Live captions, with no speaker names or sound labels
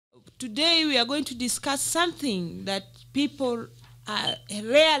today we are going to discuss something that people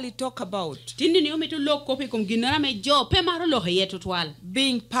rarely talk about.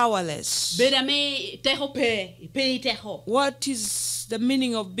 Being powerless. What is the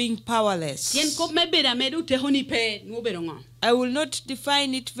meaning of being powerless? I will not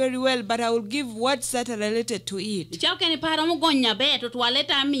define it very well, but I will give words that are related to it.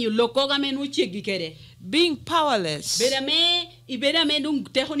 Being powerless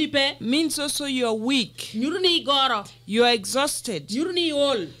means also you are weak, you are exhausted,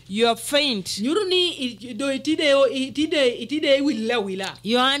 you are faint, you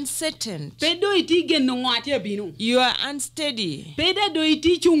are uncertain, you are unsteady,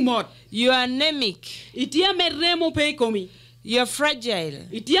 you are anemic, you are fragile,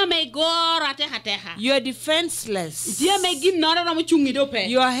 you are defenseless,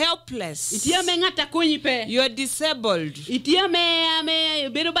 you are helpless, you are disabled, you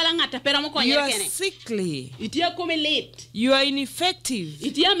are sickly, you are ineffective,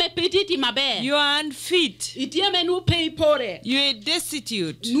 you are unfit, you are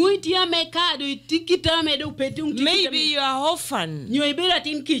destitute, maybe you are orphan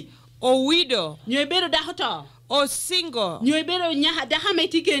or widow or single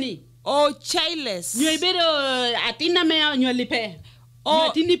or childless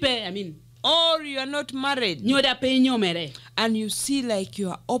or you are not married and you see like you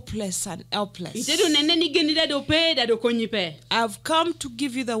are hopeless and helpless. I've come to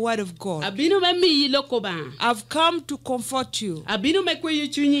give you the word of God. I've come to comfort you.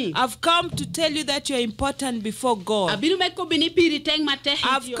 I've come to tell you that you are important before God.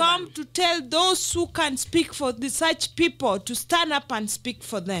 I've come to tell those who can speak for such people to stand up and speak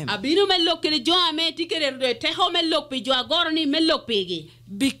for them.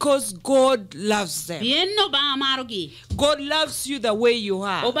 Because God loves them. God loves you the way you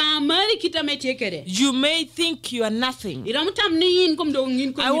are. You may think you are nothing.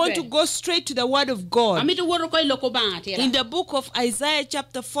 I want to go straight to the word of God. In the book of Isaiah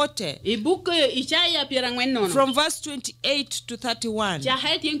chapter 40, from verse 28 to 31,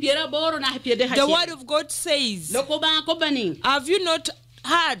 the word of God says, have you not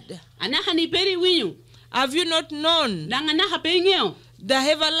heard? Have you not known? The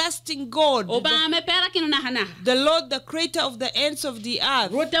everlasting God, the Lord, the creator of the ends of the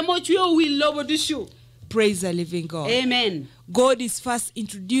earth. Praise the living God. Amen. God is first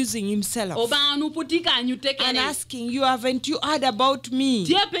introducing himself and asking you, haven't you heard about me?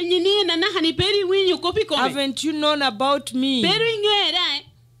 Haven't you known about me?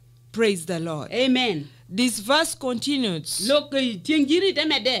 Praise the Lord. Amen. This verse continues.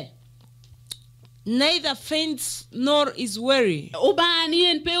 Neither faints nor is weary.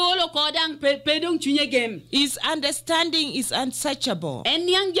 His understanding is unsearchable.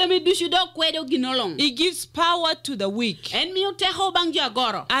 He gives power to the weak,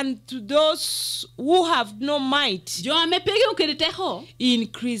 and to those who have no might, he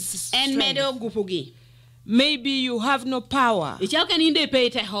increases strength. Maybe you have no power.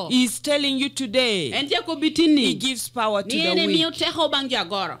 He's telling you today, he gives power to the weak.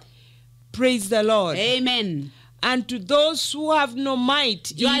 Praise the Lord. Amen. And to those who have no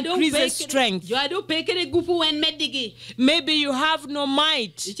might, he increases strength. Maybe you have no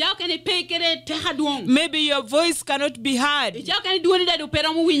might. Maybe your voice cannot be heard.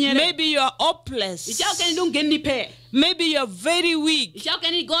 Maybe you are hopeless. Maybe you're very weak.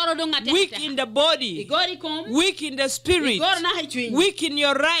 Weak in the body. Weak in the spirit. Weak in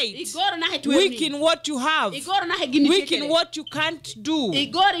your rights. Weak in what you have. Weak in what you can't do.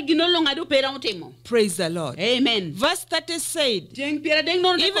 Praise the Lord. Amen. Verse 30 said,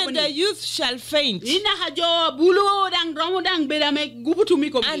 even the youth shall faint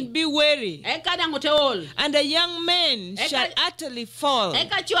and be weary, and the young men shall utterly fall.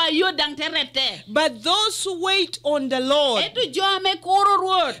 But those who wait on the Lord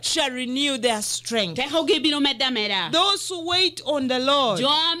shall renew their strength. Those who wait on the Lord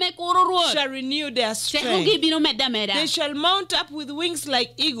shall renew their strength. They shall mount up with wings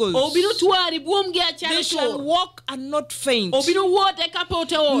like eagles. They shall walk and not faint.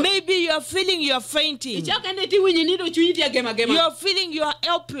 Maybe you are feeling you are fainting. You are feeling you are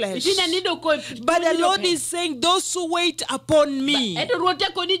helpless. But the Lord is saying, those who wait upon me,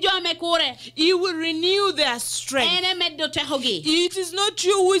 he will renew their strength. It is not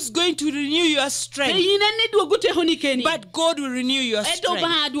you who is going to renew your strength, but God will renew your strength.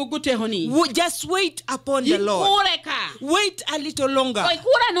 Just wait upon the Lord. Wait a little longer.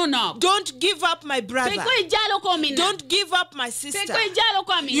 Don't give up, my brother. Don't give up, my sister.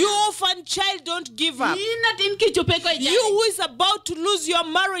 You orphan child, don't give up. You who is about to lose your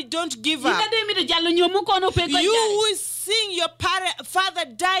marriage, don't give up. You who is seeing your father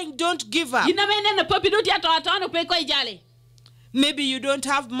dying, don't give up. Maybe you don't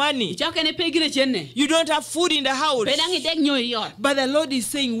have money. You don't have food in the house. But the Lord is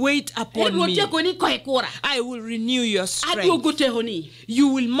saying, wait upon me. I will renew your strength. You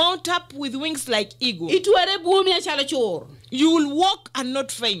will mount up with wings like eagles. You will walk and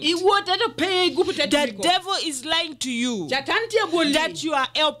not faint. The devil is lying to you that you are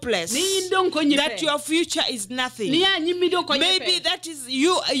helpless, that your future is nothing. Maybe that is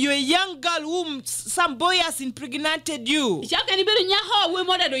you're a young girl whom some boy has impregnated you and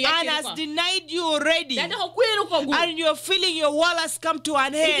has denied you already, and you're feeling your wall has come to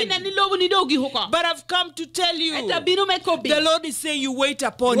an end. But I've come to tell you, the Lord is saying you wait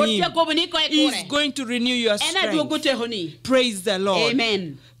upon him. He's going to renew your strength. Praise the Lord.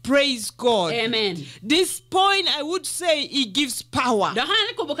 Amen. Praise God. Amen. This point, I would say, he gives power. The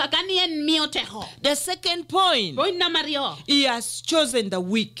second point, he has chosen the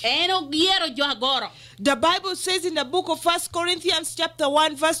weak. The Bible says in the book of 1 Corinthians chapter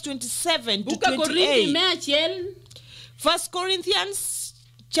 1 verse 27 to 28. 1 Corinthians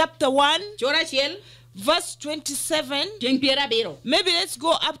chapter 1 verse 27. Maybe let's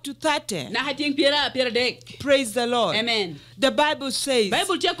go up to 30. Praise the Lord. Amen. The Bible says,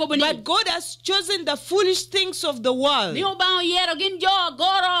 but God has chosen the foolish things of the world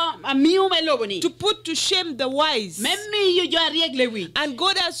to put to shame the wise. And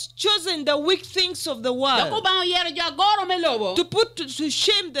God has chosen the weak things of the world to put to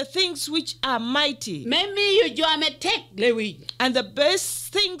shame the things which are mighty. And the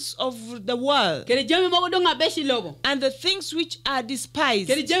best things of the world and the things which are despised,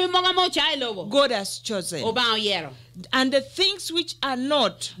 God has chosen. And the things which are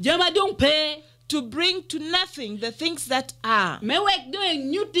not, to bring to nothing the things that are,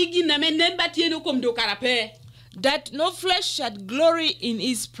 that no flesh should glory in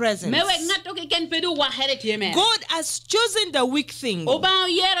his presence. God has chosen the weak things.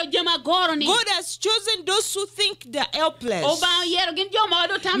 God has chosen those who think they're helpless.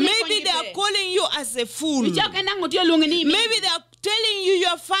 Maybe they are calling you as a fool. Maybe they are telling you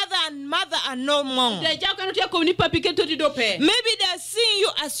your father and mother are no more. Maybe they are seeing you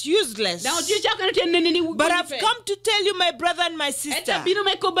as useless. But I've come to tell you, my brother and my sister, you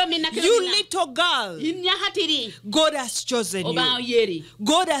little girl, God has chosen you.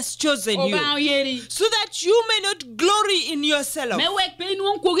 God has chosen you so that you may not glory in yourself,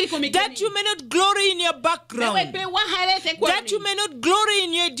 that you may not glory in your background, that you may not glory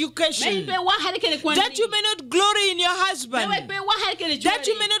in your education, that you may not glory in your husband, that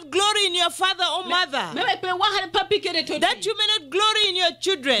you may not glory in your father or mother, that you may not glory in your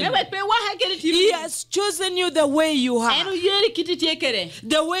children. He has chosen you the way you are,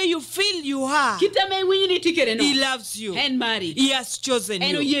 the way you feel you are. He loves you. He has chosen you.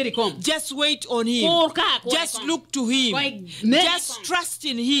 Just wait on him. Just look to him. Just trust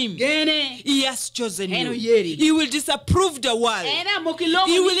in him. He has chosen you. He will disapprove the world.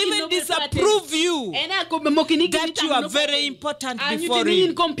 He will even disapprove you that you are very important before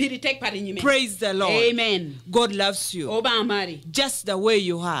him. Praise the Lord. Amen. God loves you just the way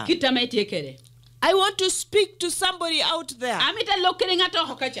you are. I want to speak to somebody out there.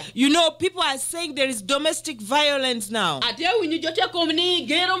 You know, people are saying there is domestic violence now.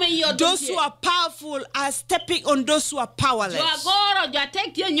 Those who are powerful are stepping on those who are powerless.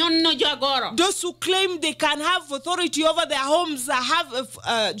 Those who claim they can have authority over their homes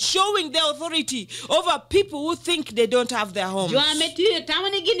are showing their authority over people who think they don't have their homes.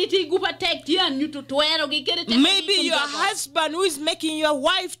 Maybe your husband who is making your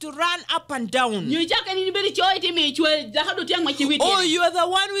wife to run up and down. Or you are the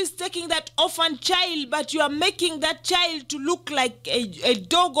one who is taking that orphan child, but you are making that child to look like a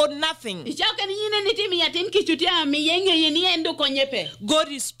dog or nothing. God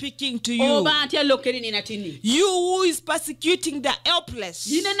is speaking to you. You who is persecuting the helpless.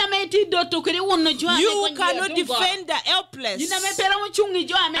 You who cannot defend the helpless.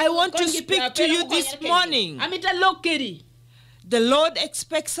 I want to speak to you this morning. The Lord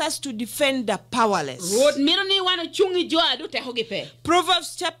expects us to defend the powerless.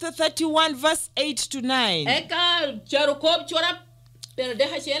 Proverbs chapter 31 verse 8 to 9.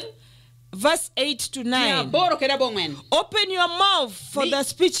 Verse 8 to 9. Open your mouth for the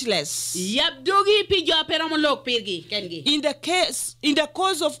speechless. In the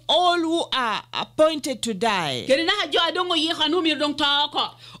cause of all who are appointed to die.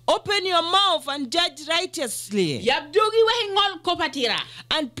 Open your mouth and judge righteously.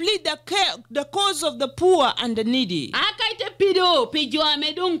 And plead the cause of the poor and the needy.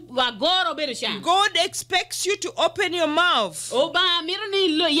 God expects you to open your mouth.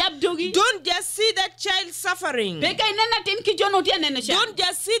 Don't just see that child suffering. Don't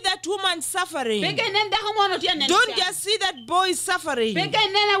just see that woman suffering. Don't just see that boy suffering.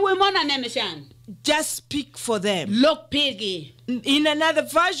 Just speak for them. In another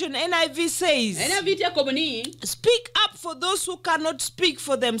version, NIV says, speak up for those who cannot speak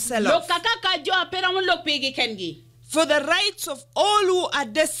for themselves. For the rights of all who are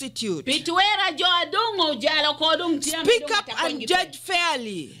destitute. Speak up and judge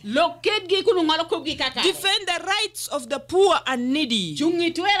fairly. Defend the rights of the poor and needy. The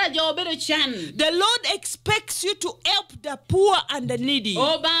Lord expects you to help the poor and the needy. The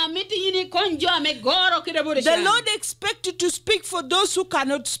Lord expects you to speak for those who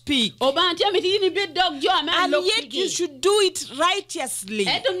cannot speak. And yet you should do it righteously.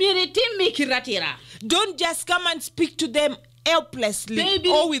 Don't just come and speak to them helplessly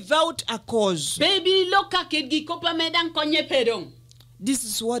or without a cause. This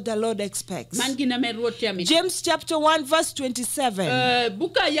is what the Lord expects. James chapter 1 verse 27.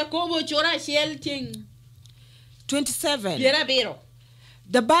 27.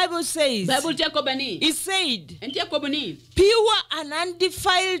 The Bible says, it said, pure and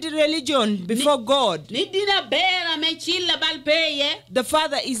undefiled religion before God, the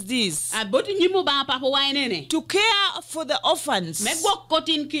Father, is this: to care for the orphans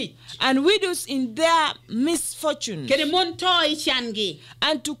and widows in their misfortune,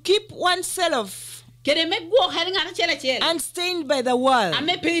 and to keep oneself unstained by the world.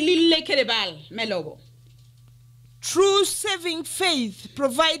 True saving faith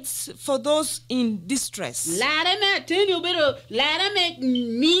provides for those in distress.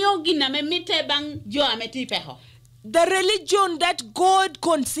 The religion that God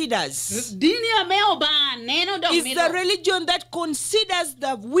considers is the religion that considers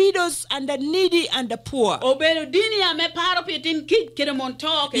the widows and the needy and the poor.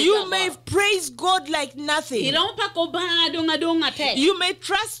 You may praise God like nothing. You may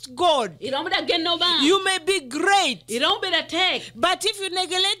trust God. You may be great. But if you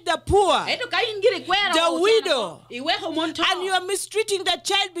neglect the poor, the widow, and you are mistreating the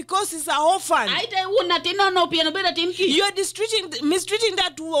child because it's an orphan, you are mistreating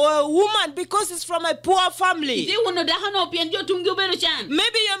that woman because it's from a poor family. Maybe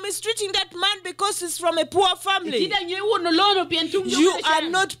you are mistreating that man because it's from a poor family. You are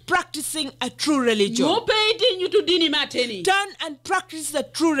not practicing a true religion. Turn and practice the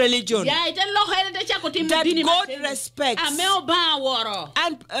true religion that God respects.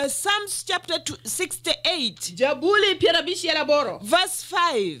 And Psalms chapter 68 verse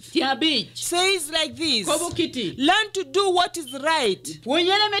 5 says like this: learn to do what is right.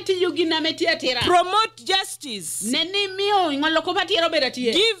 Promote justice. Give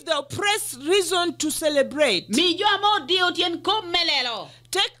the oppressed reason to celebrate.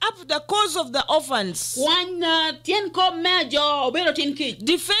 Take up the cause of the orphans.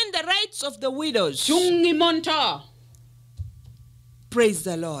 Defend the rights of the widows. Praise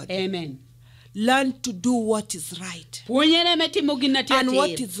the Lord. Amen. Learn to do what is right. And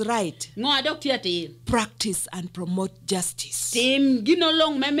what is right, practice and promote justice. Be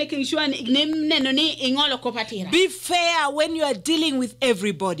fair when you are dealing with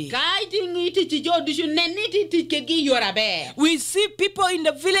everybody. We see people in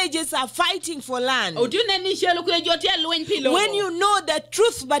the villages are fighting for land. When you know the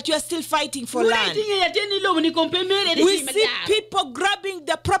truth but you are still fighting for land. We see people grabbing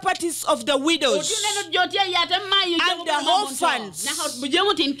the properties of the widows and the orphans.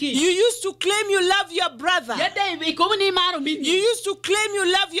 You used to claim you love your brother. You used to claim you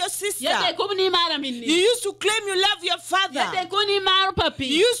love your sister. You used to claim you love your father.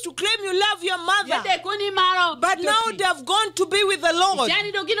 You used to claim you love your mother. But now they have gone to be with the Lord.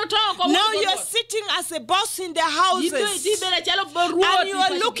 Now you are sitting as a boss in their houses. And you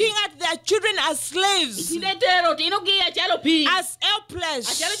are looking at their children as slaves, as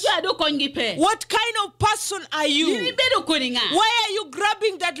helpless. What kind of person are you? Why are you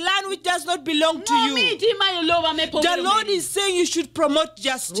grabbing that land which does not belong to you? The Lord is saying you should promote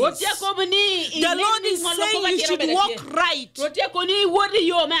justice. The Lord is saying you should walk right.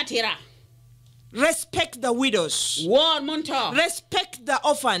 Respect the widows. Respect the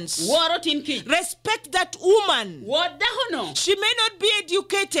orphans. Respect that woman. She may not be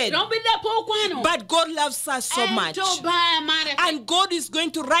educated, but God loves her so much. And God is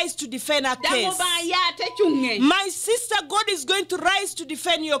going to rise to defend her case. My sister, God is going to rise to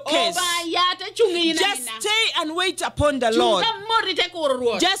defend your case. Just stay and wait upon the Lord.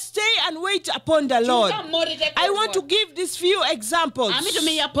 Just stay and wait upon the Lord. I want to give these few examples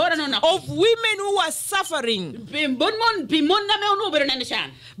of women who are suffering,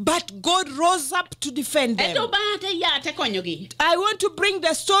 but God rose up to defend them. I want to bring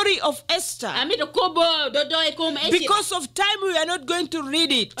the story of Esther. Because of time, we are not going to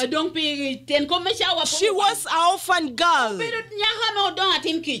read it. She was an orphan girl,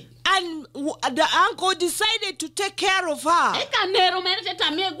 and the uncle decided to take care of her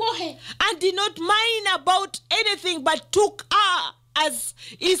and did not mind about anything, but took her as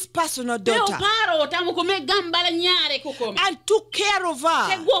his personal daughter and took care of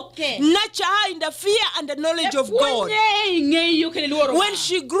her, nurtured her in the fear and the knowledge of God. When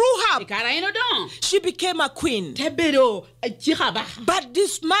she grew up, she became a queen. But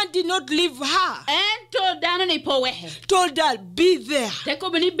this man did not leave her. Told her, be there.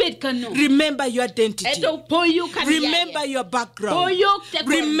 Remember your identity. Remember your background.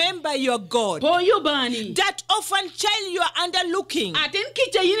 Remember your God. That orphan child you are underlooking,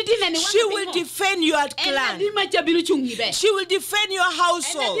 she will defend your clan. She will defend your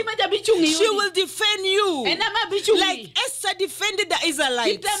household. She will defend you. Like Esther defended the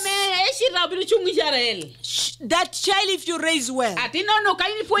Israelites. That child, if you raise well,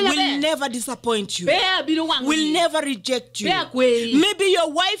 will never disappoint you. Will never reject you. Maybe your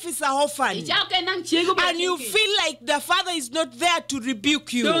wife is an orphan and you feel like the father is not there to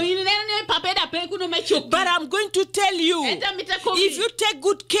rebuke you. But I'm going to tell you, if you take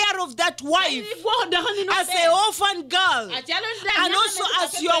good care of that wife as an orphan girl and also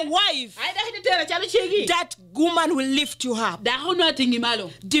as your wife, that woman will lift you up.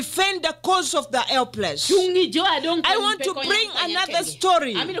 Defend the cause of the helpless. I want to bring another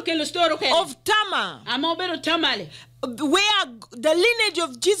story of Tamar, where the lineage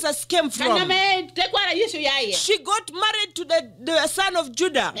of Jesus came from. She got married to the son of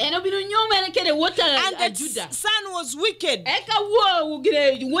Judah, and the son was wicked and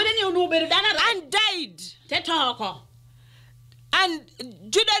died. And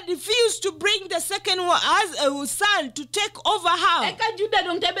Judah refused to bring the second son to take over her. But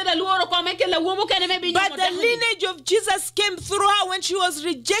the lineage of Jesus came through her when she was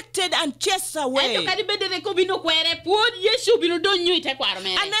rejected and chased away. Another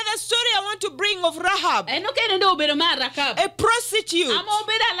story I want to bring of Rahab, a prostitute.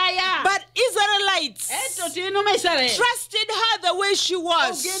 But Israelites trusted her the way she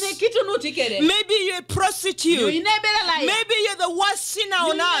was. Maybe you're a prostitute. Maybe you're the worst sinner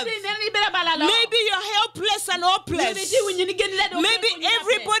on earth. Maybe you're helpless and hopeless. Maybe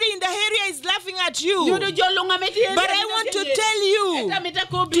everybody in the area is laughing at you. But I want to tell you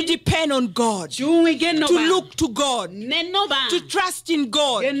to depend on God, to look to God, to trust in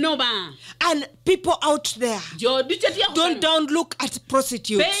God. And people out there, don't look at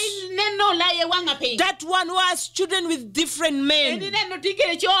prostitutes. That one who has children with different men,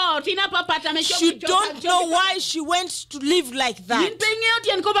 she don't know why she went to live like that.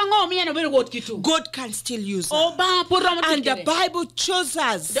 God can still use her. And the Bible shows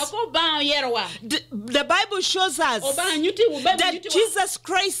us, the Bible shows us that Jesus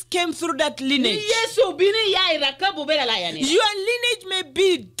Christ came through that lineage. Your lineage may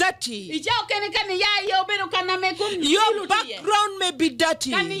be dirty. Your background may be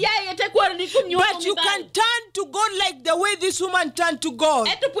dirty. But you can turn to God like the way this woman turned to God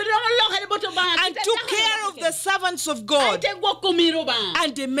and took care of the servants of God.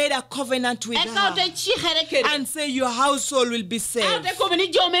 And they made a covenant with her and say your household will be saved.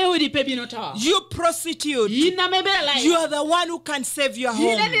 You prostitute, you are the one who can save your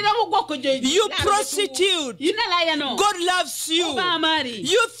home. You prostitute, God loves you.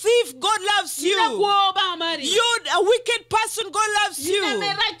 You thief, God loves you. You're a wicked person, God loves you.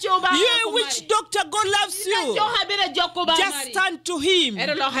 You're a witch doctor, God loves you. Just turn to Him. He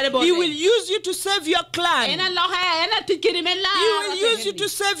will use you to save your clan. He will use you to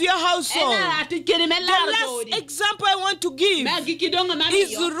save your household. The last example I want to give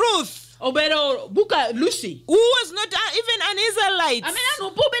is Ruth, who was not even an Israelite,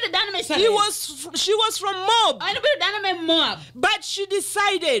 She was from Moab. But she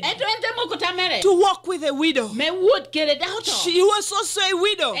decided to walk with a widow. She was also a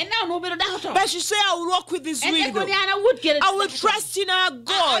widow. But she said, I will walk with this widow. I will trust in our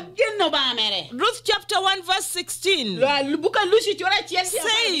God. Ruth chapter 1 verse 16 says,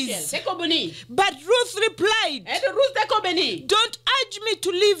 but Ruth replied, don't urge me to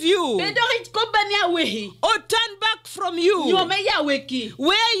leave you or turn back from you.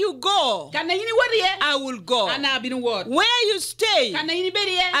 Where you go, I will go. Where you stay,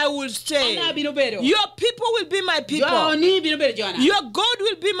 I will stay. Your people will be my people. Your God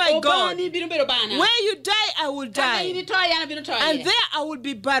will be my God. Where you die, I will die. And there I will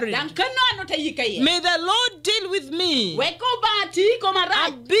be buried. May the Lord deal with me,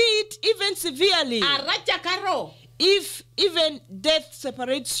 and be it even severely, if even death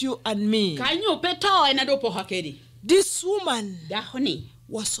separates you and me. This woman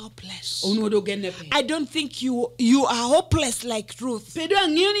was hopeless. I don't think you are hopeless like Ruth. They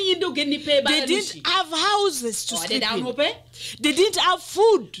didn't have houses to sleep in. They didn't have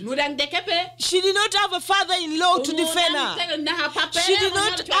food. She did not have a father-in-law to defend her. She did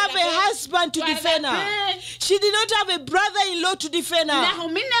not have a husband to defend her. She did not have a brother-in-law to defend her.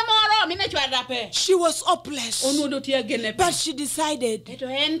 She was hopeless. But she decided,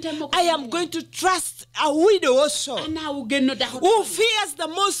 I am going to trust a widow also, who fears the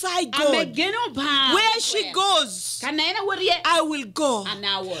Most High God. Where she goes, I will go.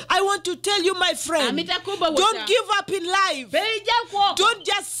 I want to tell you, my friend, don't give up in life. Don't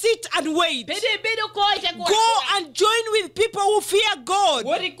just sit and wait. Go and join with people who fear God.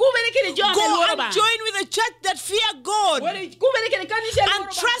 Go and join with a church that fear God.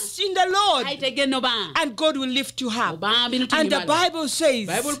 And trust in the Lord. And God will lift you up. And the Bible says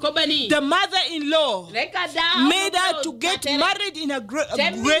the mother-in-law made her to get married in a great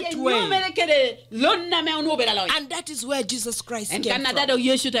way. And that is where Jesus Christ came from.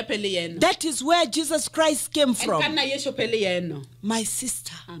 That is where Jesus Christ came from. My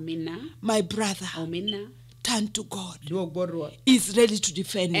sister, my brother, turn to God. He's ready to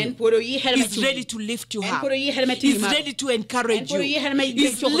defend you. He's ready to lift you up. He's ready to encourage you.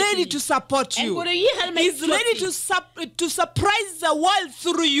 He's ready to support you. He's ready to surprise the world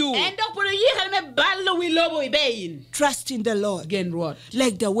through you. Trust in the Lord.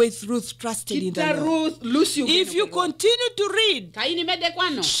 Like the way Ruth trusted in the Lord. If you continue to read,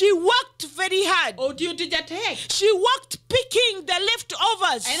 she worked very hard. She worked picking the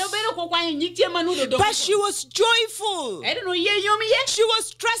leftovers. But she was joyful. She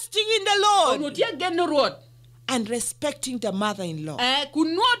was trusting in the Lord and respecting the mother-in-law.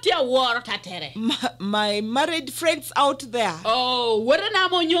 My married friends out there,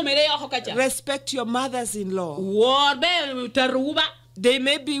 respect your mothers-in-law. They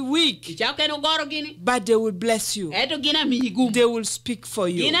may be weak, but they will bless you. They will speak for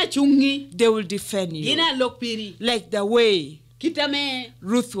you. They will defend you, like the way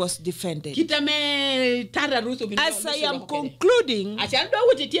Ruth was defended. As I am concluding,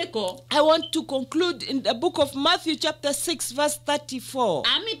 I want to conclude in the book of Matthew chapter 6 verse 34.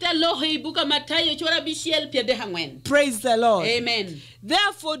 Praise the Lord. Amen.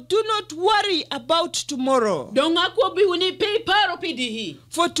 Therefore, do not worry about tomorrow,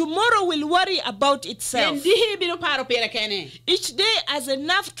 for tomorrow will worry about itself. Each day has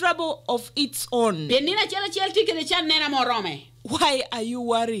enough trouble of its own. Why are you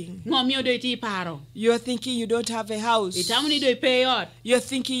worrying? You're thinking you don't have a house. You're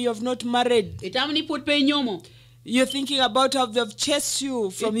thinking you have not married. You're thinking about how they've chased you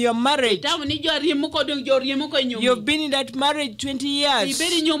from your marriage. You've been in that marriage 20 years.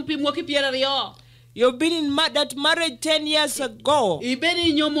 You've been in that marriage 10 years ago.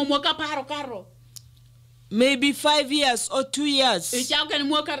 Maybe 5 years or 2 years.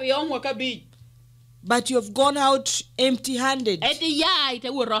 But you've gone out empty-handed.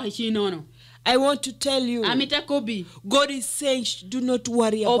 I want to tell you, God is saying, do not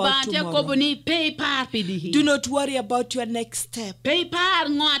worry about tomorrow. Do not worry about your next step.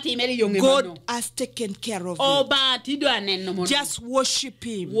 God has taken care of it. Just worship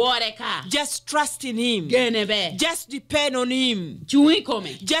Him. Just trust in Him. Just depend on Him.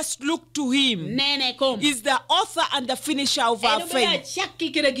 Just look to Him. He's the author and the finisher of our faith.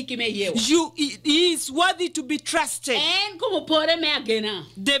 He is worthy to be trusted.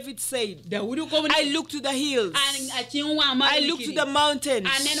 David said, I look to the hills. I look to the mountains.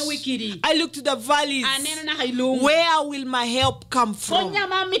 I look to the valleys. Where will my help come from?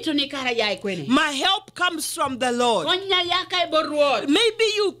 My help comes from the Lord. Maybe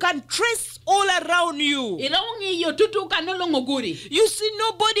you can trace all around you. You see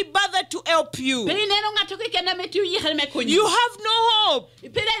nobody bothered to help you. You have no hope.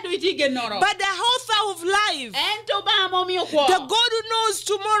 But the author of life, the God who knows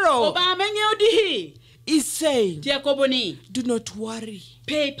tomorrow, is saying, do not worry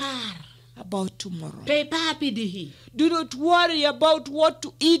about tomorrow. Do not worry about what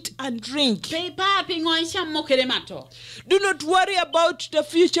to eat and drink. Do not worry about the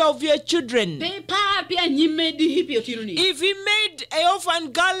future of your children. If he made an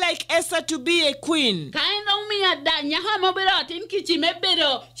orphan girl like Esther to be a queen,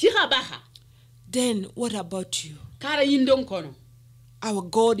 then what about you? Our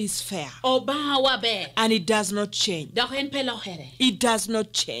God is fair. And it does not change. It does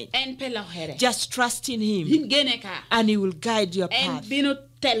not change. Just trust in him. And he will guide your path.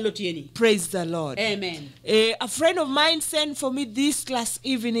 Praise the Lord. Amen. A friend of mine sent for me this last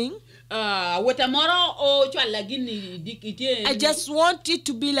evening. I just want it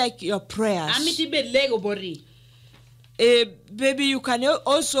to be like your prayers. Baby, you can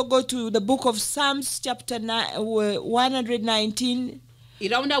also go to the book of Psalms, chapter 119.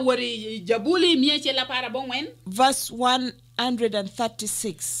 Verse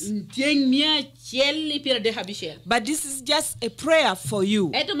 136. But this is just a prayer for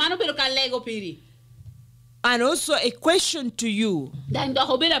you. And also a question to you.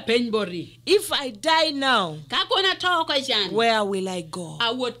 If I die now, where will I go?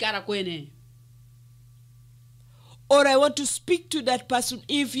 Or I want to speak to that person.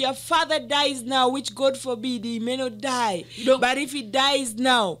 If your father dies now, which God forbid, he may not die. But if he dies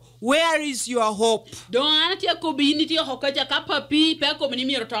now, where is your hope?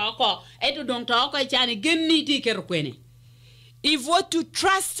 If what you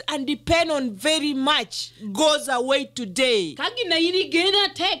trust and depend on very much goes away today,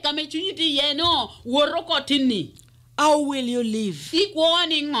 how will you live?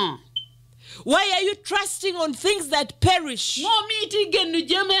 Why are you trusting on things that perish? Why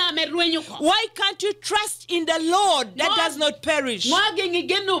can't you trust in the Lord that does not perish?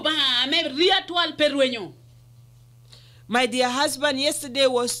 My dear husband yesterday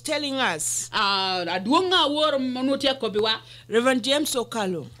was telling us, Reverend James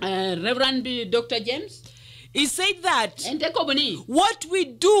Okalo, Reverend Dr. James, he said that what we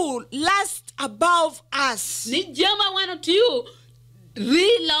do lasts above us.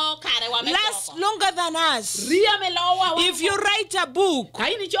 Last longer than us. If you write a book,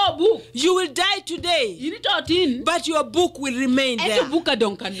 you will die today, but your book will remain there.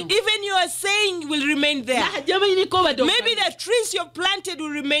 Even your saying will remain there. Maybe the trees you've planted will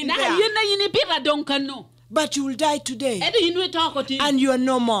remain there, but you will die today, and you are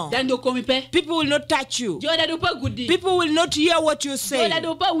no more. People will not touch you. People will not hear what you say. They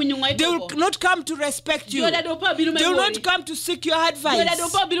will not come to respect you. They will not come to seek your advice.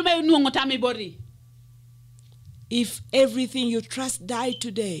 If everything you trust die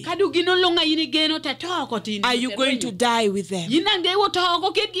today, are you going to die with them?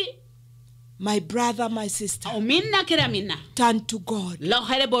 My brother, my sister, turn to God.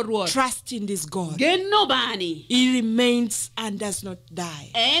 Trust in this God. He remains and does not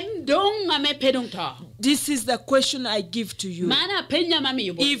die. This is the question I give to you.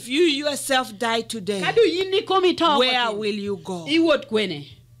 If you yourself die today, where will you go?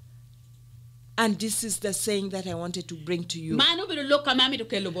 And this is the saying that I wanted to bring to you.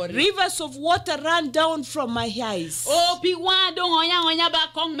 Rivers of water ran down from my eyes.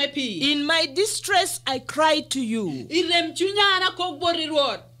 In my distress, I cried to you.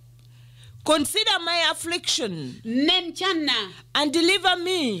 Consider my affliction and deliver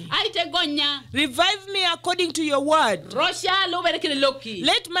me. Revive me according to your word.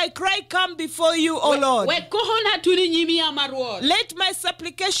 Let my cry come before you, O Lord. Let my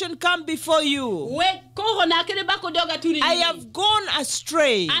supplication come before you. I have gone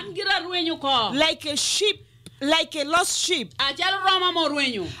astray like a sheep, like a lost sheep.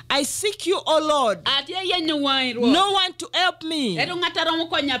 I seek you, O Lord. No one to help me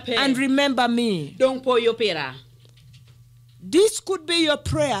and remember me. This could be your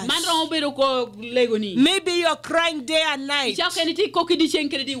prayers. Maybe you're crying day and night.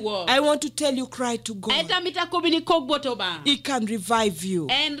 I want to tell you, cry to God. He can revive you.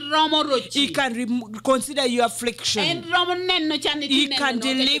 He can consider your affliction. He can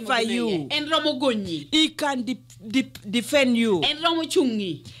deliver you. He can defend you,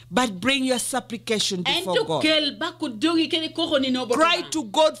 but bring your supplication before God. Cry to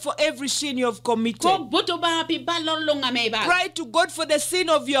God for every sin you have committed. Cry to God for the sin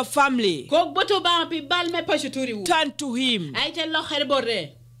of your family. Turn to Him,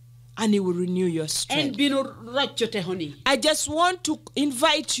 and He will renew your strength. I just want to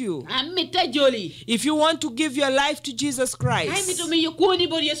invite you, if you want to give your life to Jesus Christ,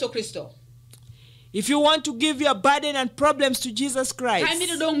 if you want to give your burden and problems to Jesus Christ,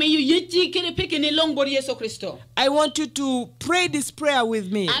 I want you to pray this prayer with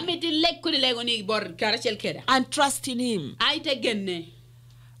me and trust in Him.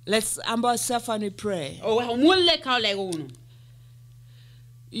 Let's humble ourselves and we pray.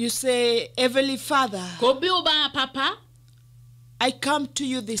 You say, Heavenly Father, I come to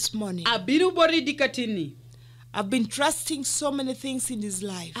you this morning. I've been trusting so many things in this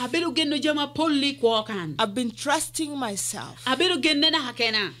life. I've been trusting myself.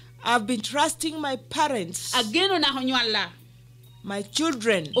 I've been trusting my parents, my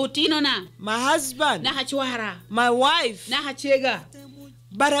children, my husband, my wife.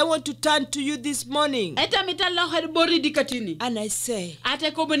 But I want to turn to you this morning. And I say, I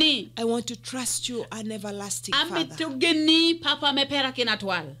want to trust you, an everlasting Father.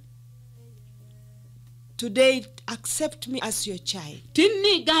 Today, accept me as your child.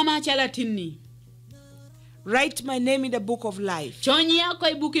 Write my name in the book of life.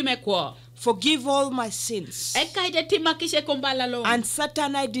 Forgive all my sins. And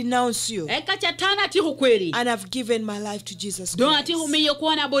Satan, I denounce you. And I've given my life to Jesus Christ.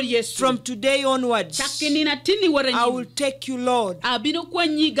 From today onwards, I will take you, Lord, as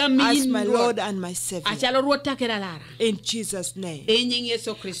my Lord and my Savior. In Jesus' name.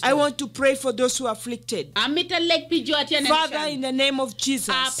 I want to pray for those who are afflicted. Father, in the name of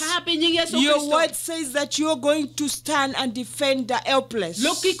Jesus, your word says that you are going to stand and defend the helpless.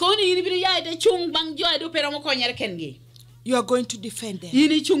 You are going to defend them.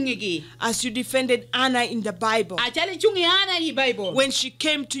 As you defended Anna in the Bible. When she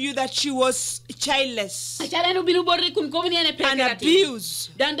came to you that she was childless and abused,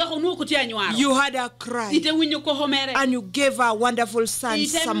 you had her cry. And you gave her a wonderful son,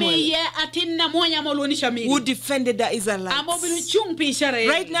 Samuel, who defended the Israelites.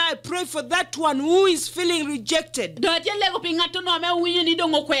 Right now I pray for that one who is feeling rejected,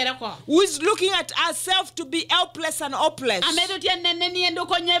 who is looking at herself to be helpless and hopeless. I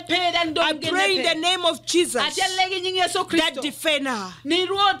pray in the name of Jesus that defend her.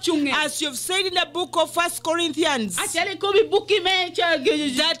 As you've said in the book of 1 Corinthians, that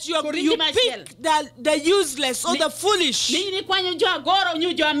you pick the useless or the foolish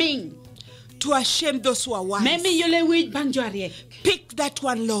to shame those who are wise. Pick that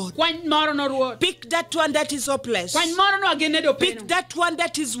one, Lord. Pick that one that is hopeless. Pick that one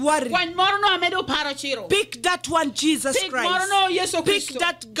that is worried. Pick that one, Jesus Christ. Pick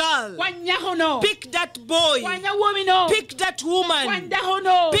that girl. Pick that boy. Pick that woman.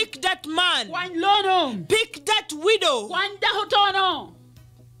 Pick that man. Pick that widow.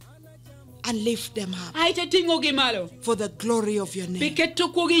 And lift them up for the glory of your name.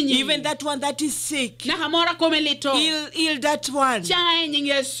 Even that one that is sick, heal that one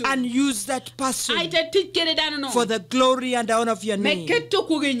and use that person for the glory and the honor of your name.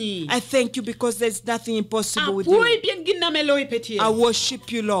 I thank you because there's nothing impossible with you. I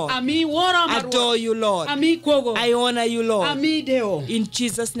worship you, Lord. Adore you, Lord. I honor you, Lord. In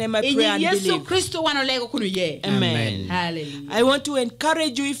Jesus' name I pray and believe. Amen. Hallelujah. I want to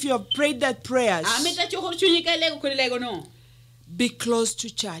encourage you, if you have prayed that prayers, be close to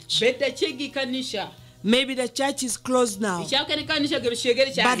church. Maybe the church is closed now,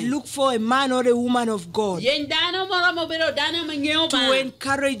 but look for a man or a woman of God to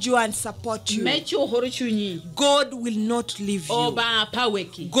encourage you and support you. God will not leave you.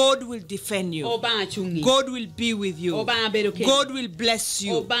 God will defend you. God will be with you. God will bless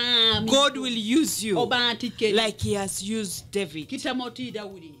you. God will use you like He has used David.